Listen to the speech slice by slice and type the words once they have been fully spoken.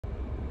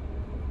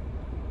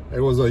Hey,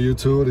 what's up,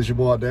 YouTube? It's your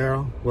boy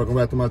Daryl. Welcome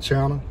back to my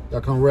channel.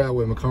 Y'all come ride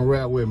with me, come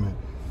ride with me.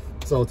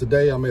 So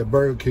today I'm at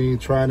Burger King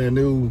trying their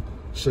new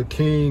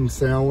King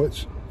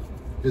sandwich.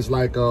 It's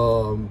like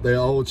their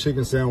old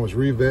chicken sandwich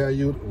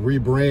revalued,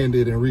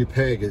 rebranded, and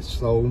repackaged.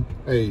 So,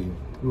 hey,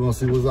 we're gonna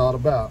see what it's all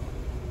about.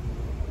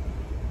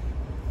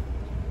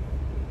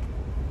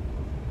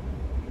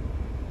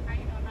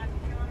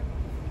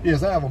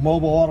 Yes, I have a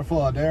mobile order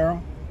for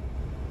Daryl.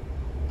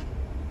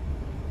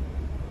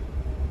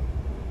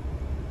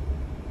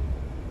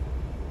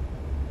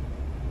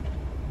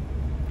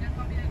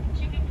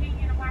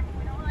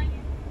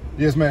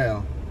 Yes,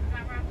 ma'am.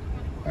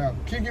 Can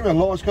you give me a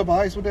large cup of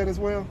ice with that as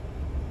well?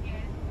 Yeah.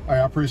 All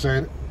right, I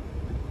appreciate it.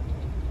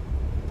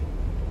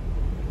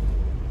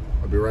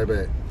 I'll be right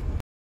back.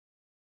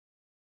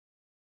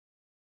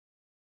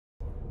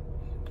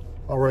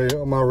 All right,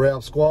 my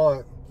rap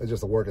squad. It's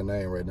just a working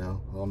name right now.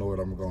 I don't know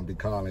what I'm gonna be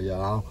calling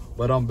y'all,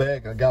 but I'm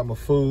back. I got my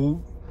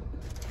food,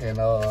 and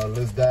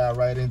let's dive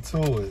right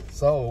into it.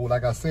 So,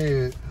 like I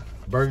said,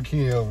 Burger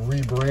King have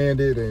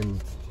rebranded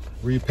and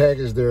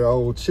repackaged their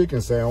old chicken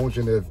sandwich,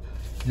 and if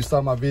you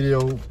saw my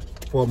video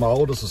for my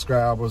older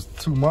subscribers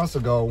 2 months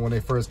ago when they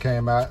first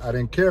came out, I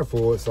didn't care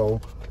for it. So,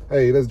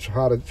 hey, let's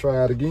try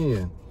it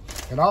again.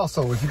 And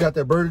also, if you got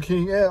that Burger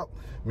King app,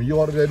 when you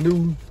order that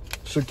new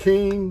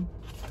King,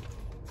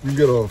 you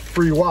get a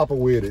free whopper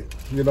with it,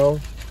 you know?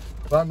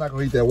 But I'm not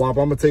gonna eat that whopper.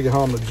 I'm gonna take it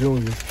home to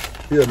Junior.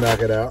 He'll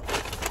knock it out.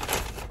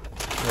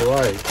 All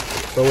right,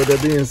 so with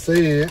that being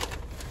said,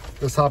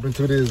 let's hop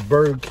into this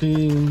Burger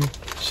King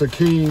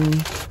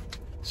King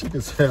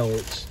chicken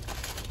sandwich.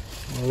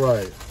 All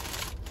right,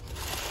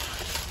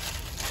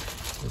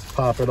 let's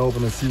pop it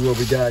open and see what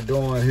we got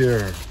going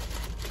here.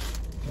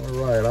 All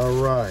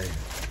right.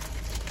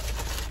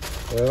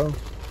 Well,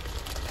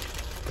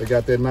 they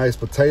got that nice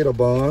potato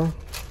bun.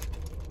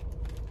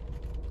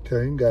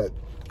 Okay, got a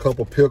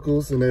couple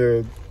pickles and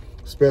their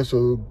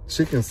special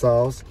chicken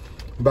sauce.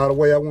 By the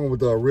way, I went with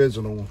the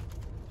original.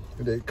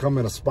 They come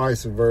in a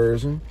spicy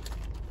version.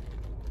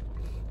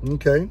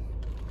 Okay,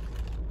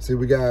 see,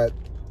 we got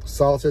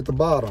sauce at the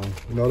bottom.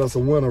 You know, that's a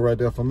winner right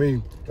there for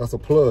me. That's a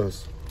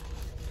plus.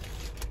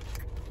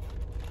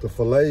 The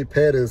filet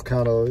patty is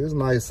it's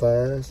nice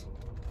size.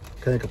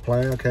 Can't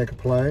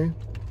complain.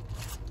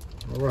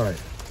 All right.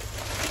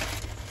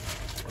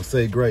 Let's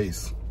say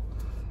grace.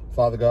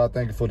 Father God,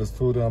 thank you for this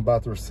food that I'm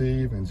about to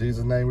receive. In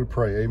Jesus' name we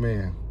pray,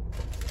 amen.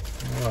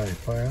 All right,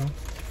 fam.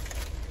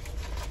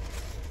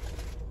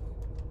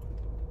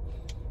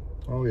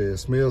 Oh yeah, it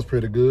smells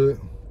pretty good.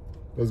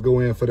 Let's go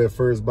in for that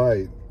first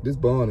bite. This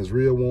bun is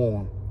real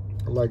warm.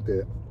 I like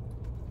that.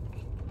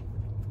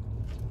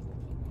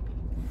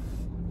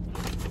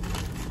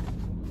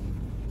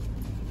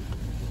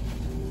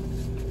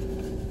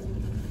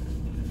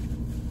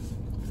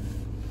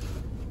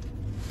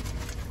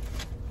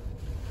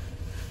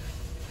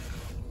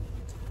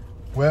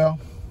 Well,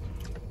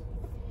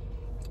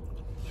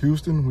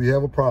 Houston, we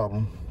have a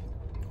problem.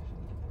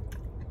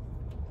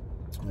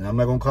 And I'm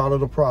not gonna call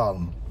it a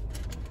problem.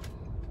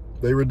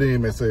 They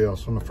redeemed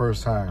themselves from the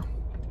first time.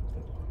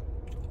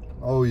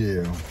 Oh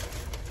yeah.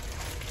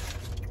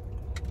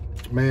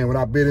 Man, when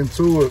I bit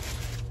into it,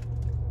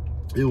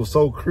 it was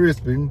so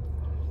crispy.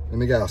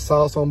 And they got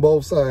sauce on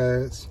both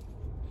sides.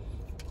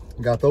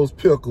 Got those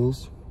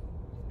pickles.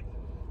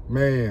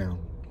 Man,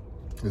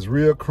 it's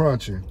real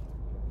crunchy.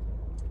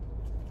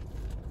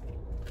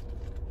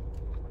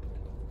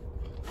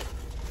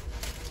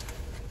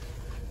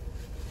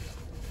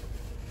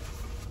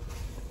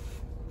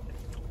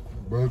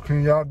 Burger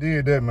King, y'all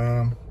did that,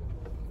 man.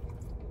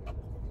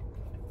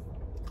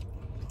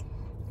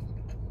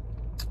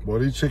 Boy,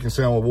 these chicken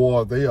sandwich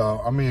wars, they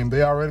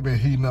already been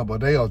heating up,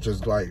 but they are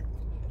just like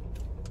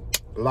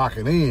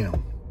locking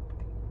in.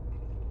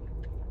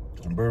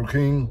 And Burger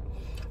King,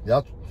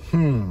 y'all,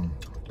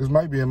 this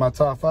might be in my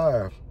top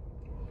 5.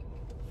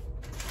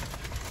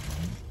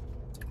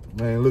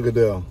 Man, look at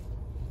that.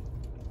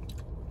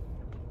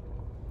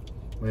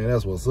 Man,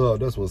 that's what's up,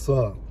 that's what's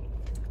up.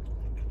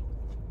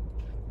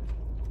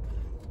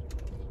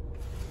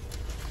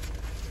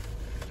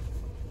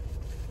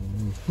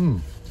 A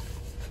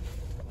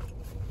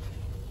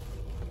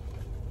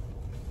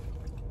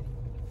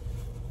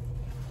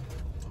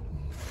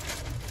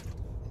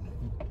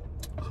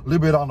little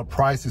bit on the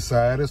pricey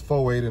side. It's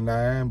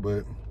 $4.89,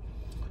 but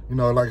you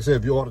know, like I said,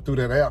 if you order through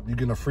that app, you're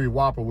getting a free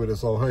whopper with it.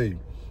 So hey,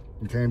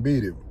 you can't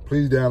beat it.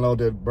 Please download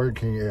that Burger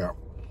King app.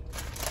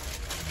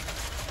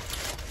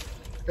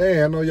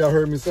 And I know y'all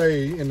heard me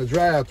say in the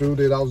drive-thru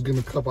that I was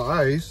getting a cup of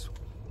ice,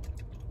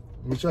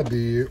 which I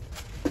did.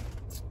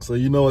 So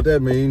you know what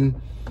that means.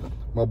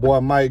 My boy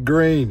Mike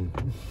Green.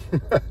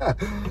 I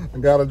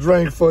got a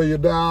drink for you,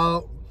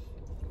 dog.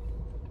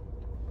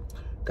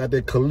 Got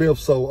that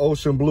Calypso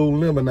Ocean Blue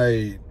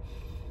Lemonade.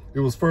 It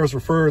was first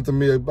referred to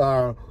me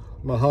by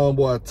my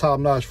homeboy Top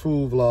Notch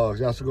Food Vlogs.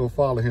 Y'all should go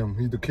follow him.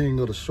 He's the king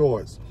of the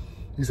shorts.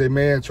 He said,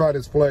 man, try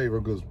this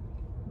flavor. Because,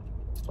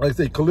 like I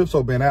said,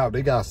 Calypso been out.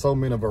 They got so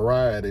many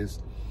varieties.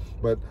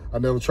 But I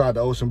never tried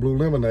the Ocean Blue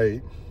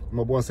Lemonade.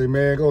 My boy said,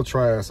 man, go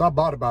try it. So I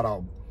bought about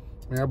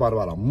Man, about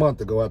a month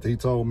ago after he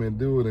told me to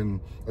do it,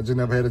 and I just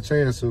never had a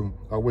chance to.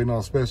 I was waiting on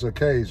a special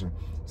occasion.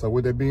 So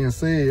with that being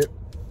said,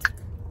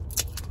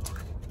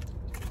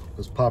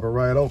 let's pop it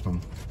right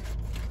open.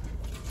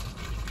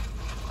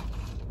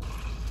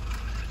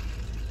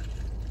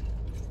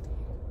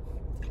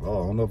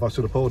 Oh, I don't know if I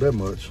should have pulled that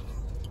much.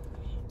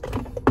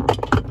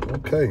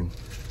 Okay.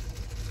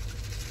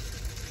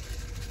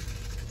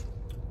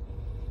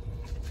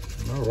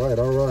 All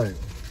right.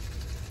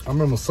 I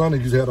remember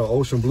Sonic used to have an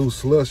ocean blue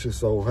slushy,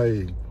 so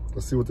hey,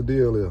 let's see what the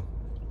deal is.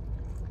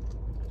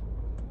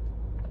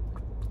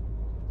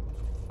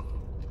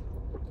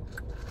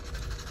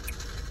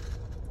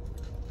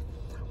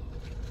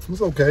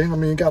 It's okay. I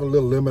mean, it got a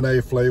little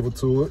lemonade flavor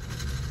to it.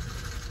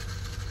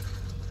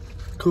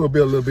 Could be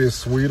a little bit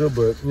sweeter,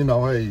 but you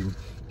know, hey,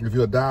 if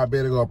you're a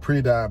diabetic or a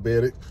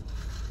pre-diabetic,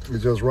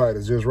 it's just right.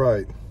 It's just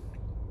right.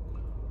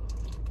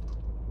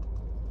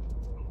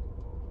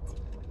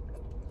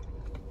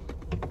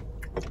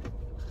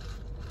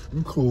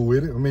 I'm cool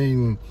with it. I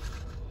mean,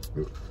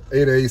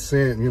 8 to 8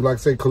 cents. You know, like I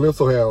say,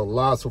 Calypso have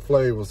lots of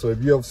flavors. So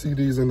if you ever see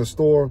these in the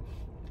store,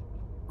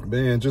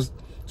 man, just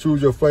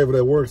choose your flavor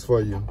that works for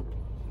you.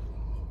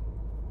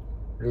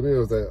 It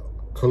is that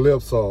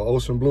Calypso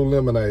Ocean Blue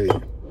Lemonade.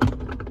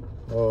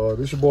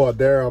 This your boy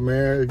Daryl,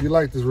 man. If you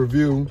like this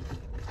review,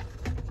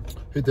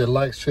 hit that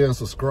like, share, and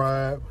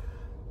subscribe.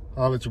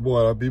 I'll let your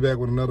boy. I'll be back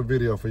with another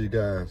video for you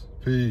guys.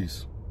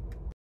 Peace.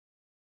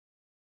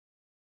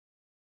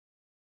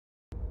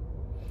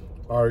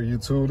 All right,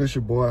 YouTube, this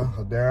your boy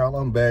Daryl.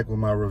 I'm back with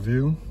my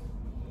review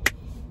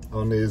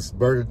on this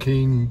Burger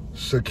King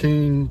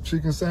Shakeen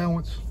chicken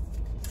sandwich.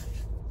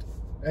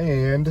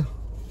 And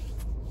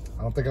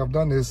I don't think I've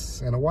done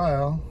this in a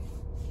while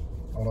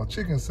on a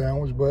chicken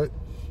sandwich, but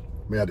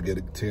I had to get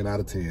it 10 out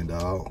of 10,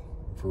 dog.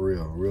 For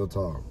real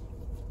talk.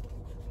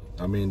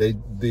 I mean, they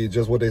did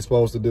just what they're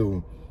supposed to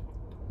do.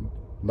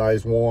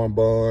 Nice warm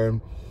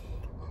bun,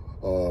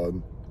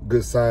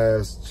 good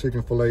sized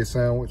chicken fillet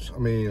sandwich. I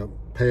mean,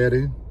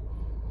 patty.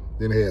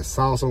 Then they had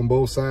sauce on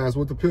both sides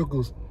with the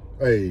pickles.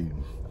 Hey,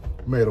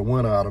 made a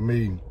winner out of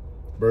me.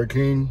 Burger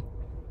King,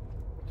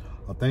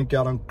 I think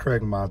y'all done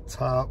cracked my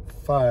top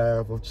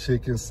 5 of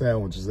chicken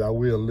sandwiches. I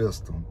will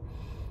list them.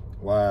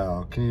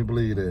 Wow, can you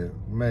believe that?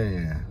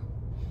 Man.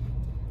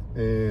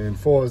 And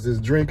as far as this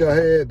drink I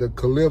had, the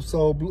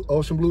Calypso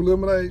Ocean Blue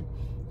Lemonade,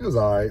 it was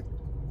all right.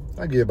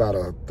 I give about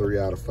a 3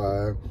 out of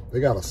 5.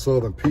 They got a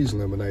Southern Peach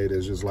Lemonade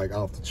that's just like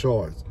off the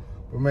charts.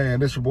 But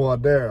man, this your boy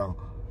Daryl.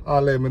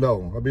 I'll let me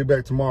know. I'll be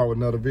back tomorrow with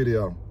another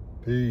video.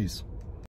 Peace.